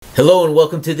Hello and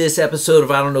welcome to this episode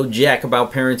of I Don't Know Jack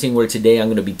About Parenting, where today I'm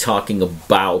going to be talking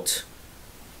about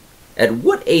at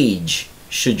what age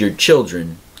should your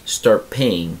children start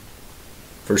paying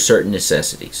for certain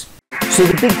necessities. So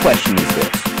the big question is this: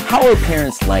 how are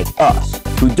parents like us,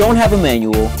 who don't have a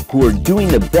manual, who are doing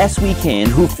the best we can,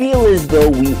 who feel as though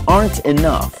we aren't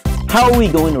enough, how are we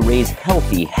going to raise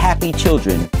healthy, happy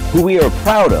children who we are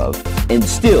proud of and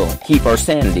still keep our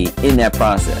sanity in that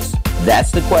process?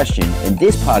 That's the question, and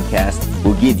this podcast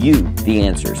will give you the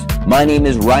answers. My name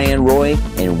is Ryan Roy,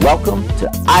 and welcome to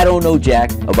I Don't Know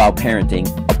Jack About Parenting,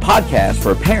 a podcast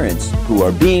for parents who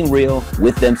are being real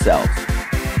with themselves.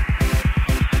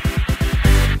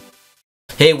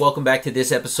 Hey, welcome back to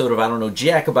this episode of I Don't Know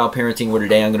Jack About Parenting, where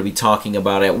today I'm going to be talking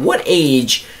about at what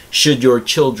age should your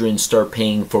children start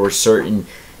paying for certain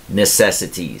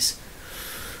necessities.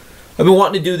 I've been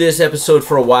wanting to do this episode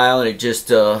for a while, and it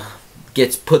just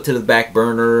gets put to the back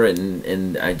burner,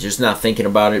 and I'm just not thinking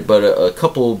about it. But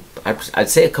I'd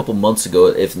say a couple months ago,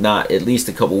 if not at least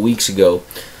a couple weeks ago,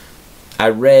 I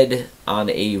read on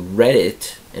a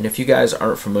Reddit, and if you guys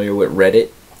aren't familiar with Reddit,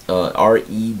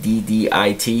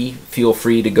 Reddit, feel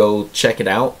free to go check it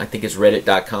out. I think it's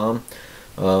reddit.com.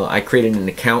 I created an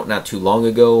account not too long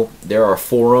ago. There are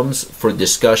forums for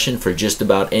discussion for just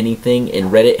about anything,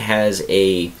 and Reddit has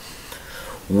a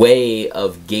way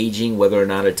of gauging whether or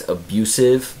not it's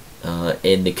abusive,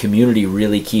 and the community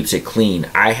really keeps it clean.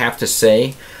 I have to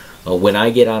say, when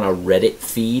I get on a Reddit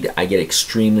feed, I get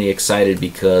extremely excited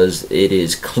because it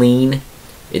is clean.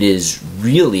 It is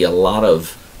really a lot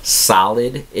of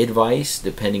solid advice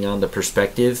depending on the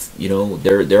perspective. You know,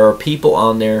 there are people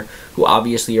on there who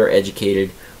obviously are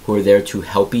educated, who are there to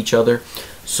help each other.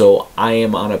 So I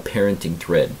am on a parenting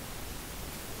thread,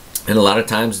 and a lot of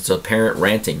times it's a parent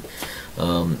ranting.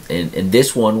 And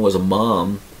this one was a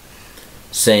mom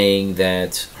saying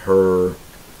that her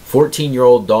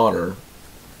 14-year-old daughter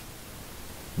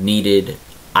needed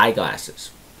eyeglasses.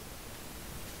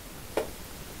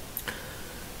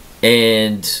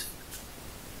 And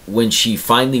when she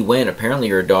finally went, apparently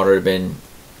her daughter had been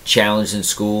challenged in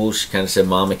school. She kind of said,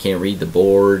 "Mom, I can't read the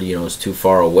board, it's too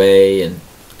far away." And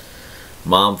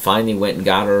Mom finally went and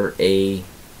got her an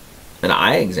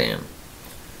eye exam.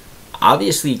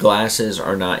 Obviously, glasses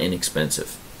are not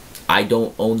inexpensive. I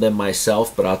don't own them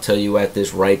myself, but I'll tell you, at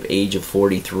this ripe age of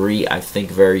 43, I think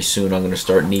very soon I'm going to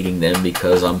start needing them,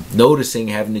 because I'm noticing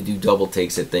having to do double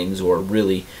takes at things or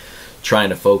really trying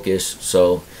to focus.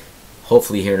 So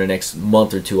hopefully here in the next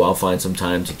month or two, I'll find some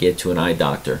time to get to an eye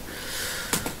doctor.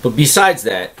 But besides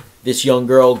that, this young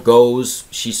girl goes,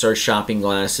 she starts shopping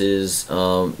glasses.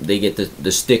 They get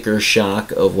the sticker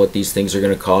shock of what these things are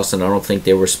going to cost, and I don't think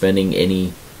they were spending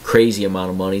any crazy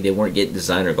amount of money. They weren't getting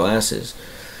designer glasses.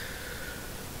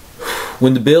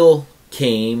 When the bill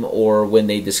came, or when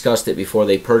they discussed it before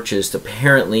they purchased,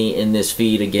 apparently in this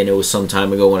feed, again, it was some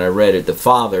time ago when I read it, the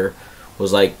father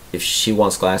was like, if she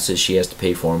wants glasses, she has to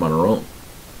pay for them on her own.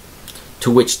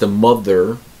 To which the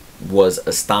mother was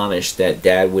astonished that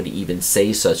dad would even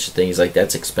say such a thing. He's like,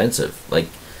 "That's expensive. Like,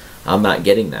 I'm not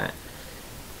getting that."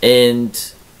 And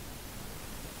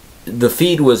the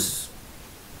feed was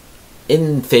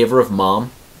in favor of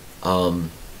mom,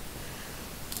 and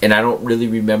I don't really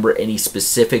remember any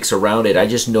specifics around it. I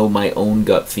just know my own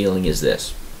gut feeling is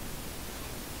this: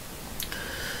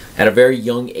 at a very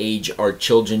young age, our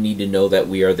children need to know that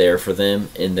we are there for them,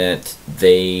 and that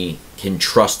they can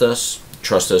trust us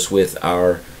with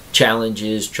our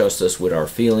challenges, trust us with our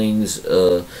feelings,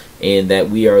 and that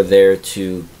we are there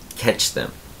to catch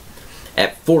them.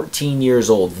 At 14 years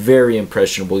old, very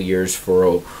impressionable years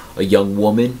for a young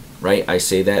woman, right? I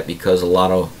say that because a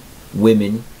lot of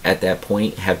women at that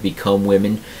point have become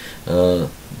women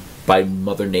by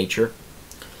Mother Nature.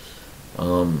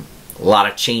 A lot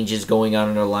of changes going on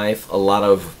in her life, a lot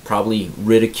of probably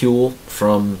ridicule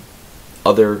from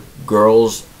other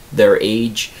girls their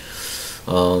age,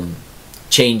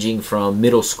 changing from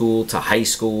middle school to high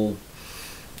school.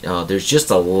 There's just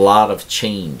a lot of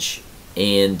change,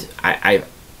 and I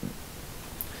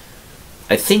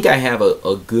think I have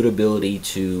a good ability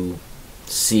to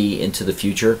see into the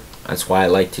future. That's why I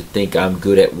like to think I'm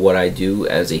good at what I do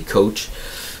as a coach.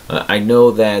 I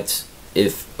know that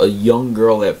if a young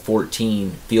girl at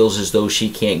 14 feels as though she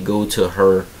can't go to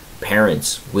her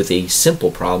parents with a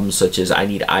simple problem such as, "I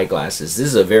need eyeglasses."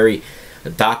 This is a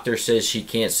doctor says she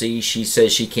can't see. She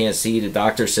says she can't see. The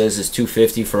doctor says it's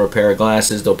 $250 for a pair of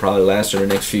glasses. They'll probably last her the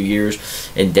next few years.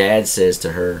 And dad says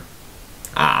to her,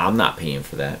 "I'm not paying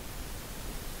for that."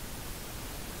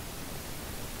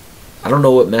 I don't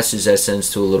know what message that sends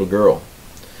to a little girl,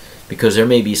 because there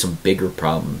may be some bigger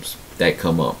problems that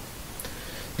come up.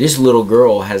 This little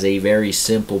girl has a very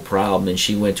simple problem, and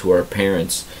she went to her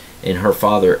parents and her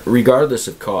father, regardless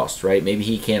of cost, right? Maybe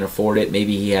he can't afford it,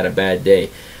 maybe he had a bad day,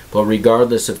 but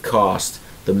regardless of cost,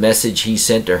 the message he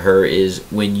sent to her is,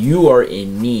 when you are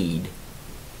in need,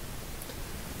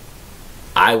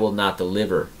 I will not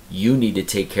deliver. You need to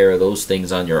take care of those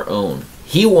things on your own.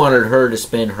 He wanted her to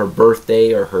spend her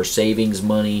birthday or her savings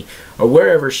money or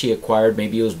wherever she acquired,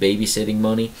 maybe it was babysitting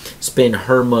money, spend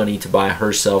her money to buy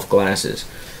herself glasses.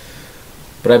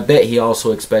 But I bet he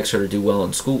also expects her to do well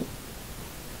in school.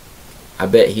 I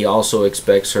bet he also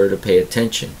expects her to pay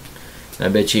attention. I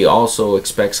bet she also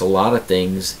expects a lot of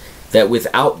things that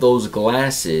without those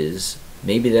glasses,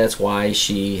 maybe that's why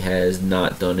she has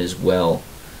not done as well,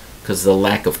 because of the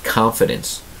lack of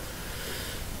confidence.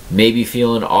 Maybe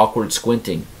feeling awkward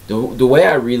squinting. The way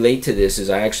I relate to this is,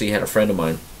 I actually had a friend of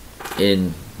mine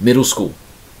in middle school,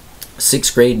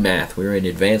 6th grade math. We were in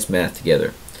advanced math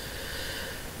together.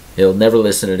 He'll never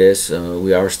listen to this.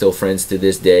 We are still friends to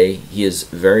this day. He is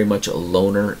very much a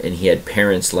loner, and he had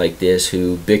parents like this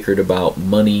who bickered about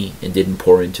money and didn't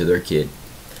pour into their kid.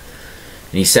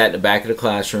 And he sat in the back of the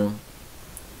classroom,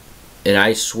 and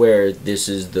I swear this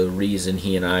is the reason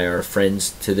he and I are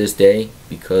friends to this day,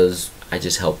 because I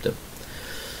just helped him.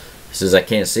 He says, I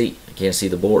can't see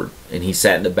the board. And he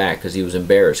sat in the back because he was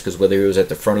embarrassed, because whether he was at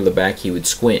the front or the back, he would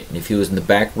squint. And if he was in the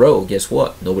back row, guess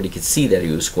what? Nobody could see that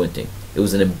he was squinting. It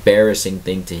was an embarrassing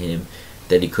thing to him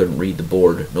that he couldn't read the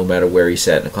board no matter where he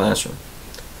sat in the classroom.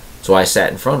 So I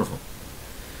sat in front of him.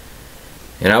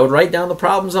 And I would write down the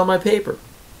problems on my paper.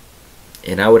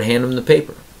 And I would hand him the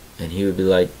paper. And he would be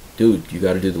like, dude, you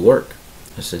got to do the work.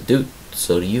 I said, dude,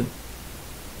 so do you.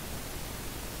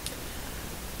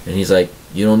 And he's like,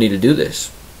 you don't need to do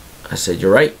this. I said,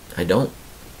 you're right, I don't.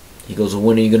 He goes, well,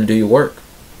 when are you going to do your work?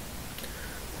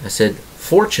 I said,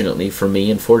 fortunately for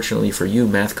me and fortunately for you,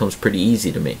 math comes pretty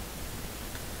easy to me.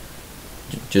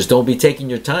 Just don't be taking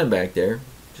your time back there.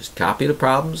 Just copy the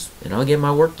problems and I'll get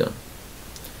my work done.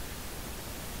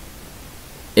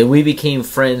 And we became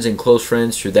friends and close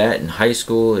friends through that in high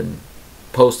school and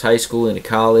post-high school into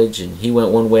college. And he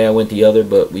went one way, I went the other,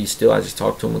 but I just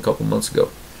talked to him a couple months ago.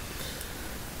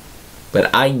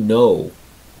 But I know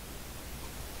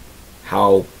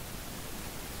how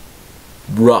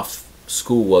rough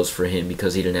school was for him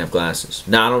because he didn't have glasses.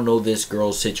 Now, I don't know this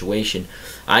girl's situation.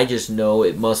 I just know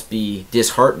it must be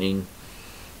disheartening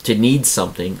to need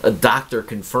something, a doctor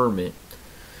confirm it,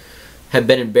 have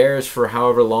been embarrassed for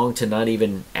however long to not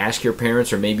even ask your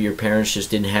parents, or maybe your parents just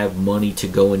didn't have money to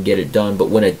go and get it done. But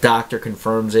when a doctor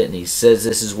confirms it and he says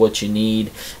this is what you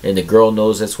need, and the girl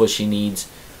knows that's what she needs,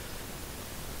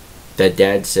 that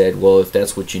dad said, well, if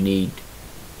that's what you need,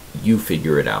 you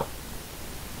figure it out.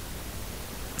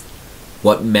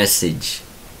 What message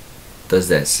does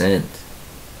that send?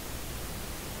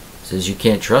 It says you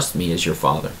can't trust me as your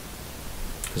father.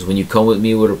 Because when you come with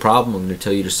me with a problem, I'm going to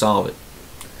tell you to solve it.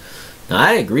 Now,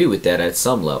 I agree with that at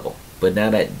some level, but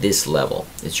not at this level.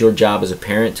 It's your job as a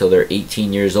parent till they're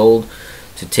 18 years old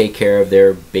to take care of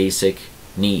their basic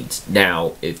needs.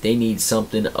 Now, if they need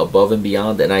something above and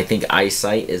beyond, and I think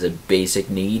eyesight is a basic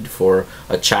need for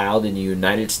a child in the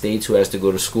United States who has to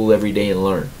go to school every day and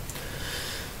learn.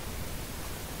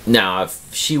 Now,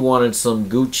 if she wanted some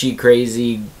Gucci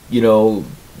crazy,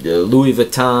 Louis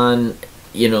Vuitton,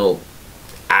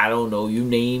 I don't know, you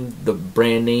name the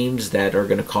brand names that are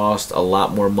going to cost a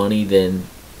lot more money than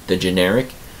the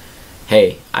generic.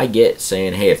 Hey, I get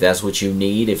saying, hey, if that's what you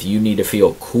need, if you need to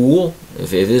feel cool,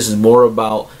 if this is more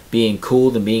about being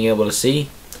cool than being able to see.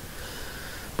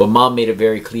 But mom made it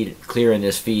very clear in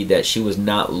this feed that she was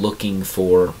not looking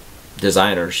for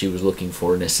designer, she was looking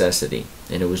for necessity.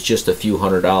 And it was just a few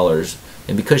 $100s.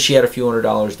 And because she had a few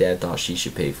 $100s, dad thought she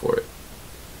should pay for it.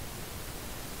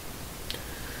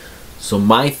 So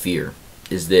my fear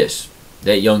is this: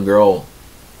 that young girl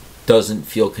doesn't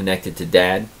feel connected to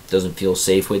dad, doesn't feel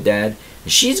safe with dad.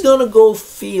 She's going to go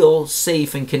feel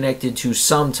safe and connected to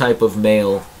some type of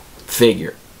male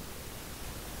figure.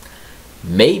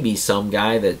 Maybe some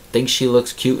guy that thinks she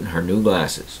looks cute in her new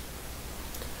glasses.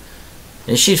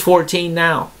 And she's 14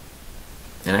 now.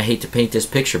 And I hate to paint this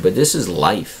picture, but this is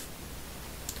life.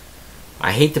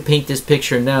 I hate to paint this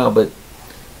picture now, but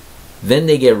then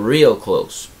they get real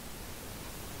close.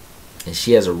 And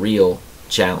she has a real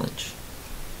challenge.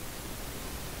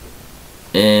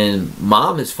 And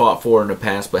mom has fought for her in the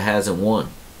past but hasn't won.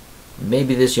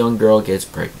 Maybe this young girl gets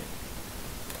pregnant.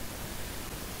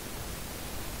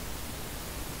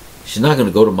 She's not going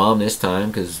to go to mom this time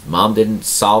because mom didn't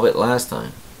solve it last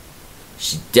time.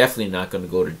 She's definitely not going to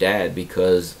go to dad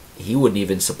because he wouldn't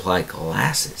even supply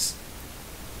glasses.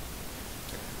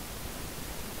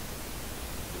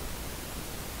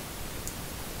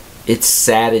 It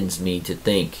saddens me to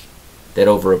think that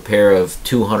over a pair of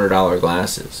 $200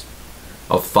 glasses,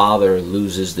 a father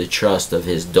loses the trust of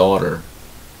his daughter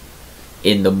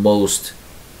in the most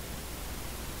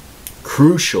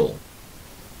crucial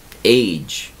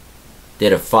age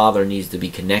that a father needs to be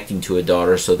connecting to a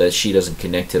daughter so that she doesn't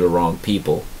connect to the wrong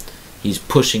people. He's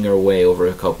pushing her away over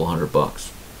a couple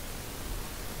 $100.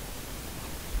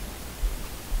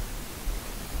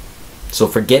 So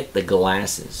forget the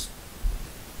glasses.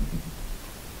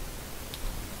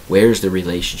 Where's the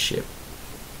relationship?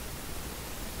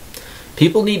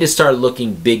 People need to start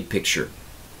looking big picture,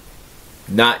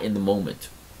 not in the moment.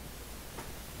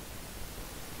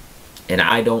 And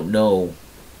I don't know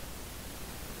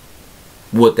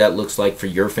what that looks like for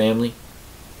your family.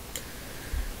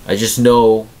 I just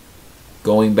know,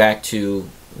 going back to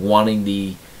wanting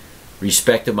the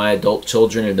respect of my adult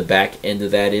children, and the back end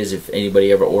of that is, if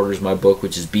anybody ever orders my book,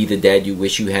 which is Be the Dad You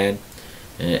Wish You Had,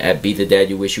 at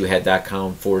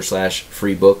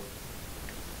BeTheDadYouWishYouHad.com/free book.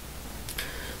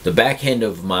 The back end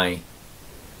of my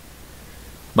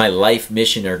life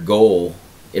mission or goal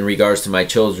in regards to my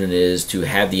children is to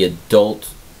have the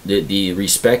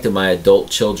respect of my adult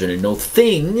children, and no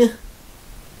thing,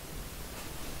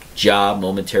 job,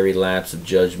 momentary lapse of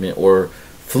judgment, or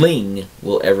fling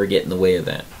will ever get in the way of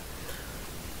that.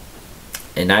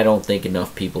 And I don't think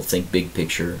enough people think big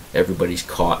picture. Everybody's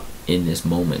caught in this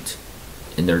moment,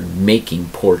 and they're making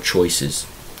poor choices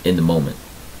in the moment.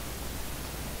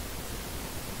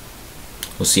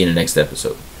 We'll see you in the next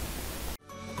episode.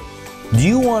 Do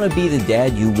you want to be the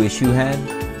dad you wish you had?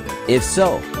 If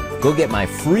so, go get my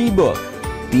free book,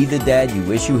 Be the Dad You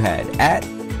Wish You Had, at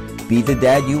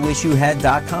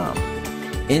BeTheDadYouWishYouHad.com.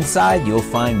 Inside, you'll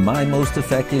find my most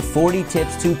effective 40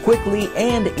 tips to quickly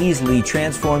and easily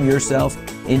transform yourself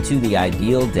into the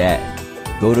ideal dad.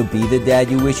 Go to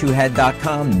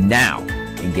BeTheDadYouWishYouHad.com now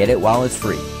and get it while it's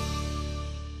free.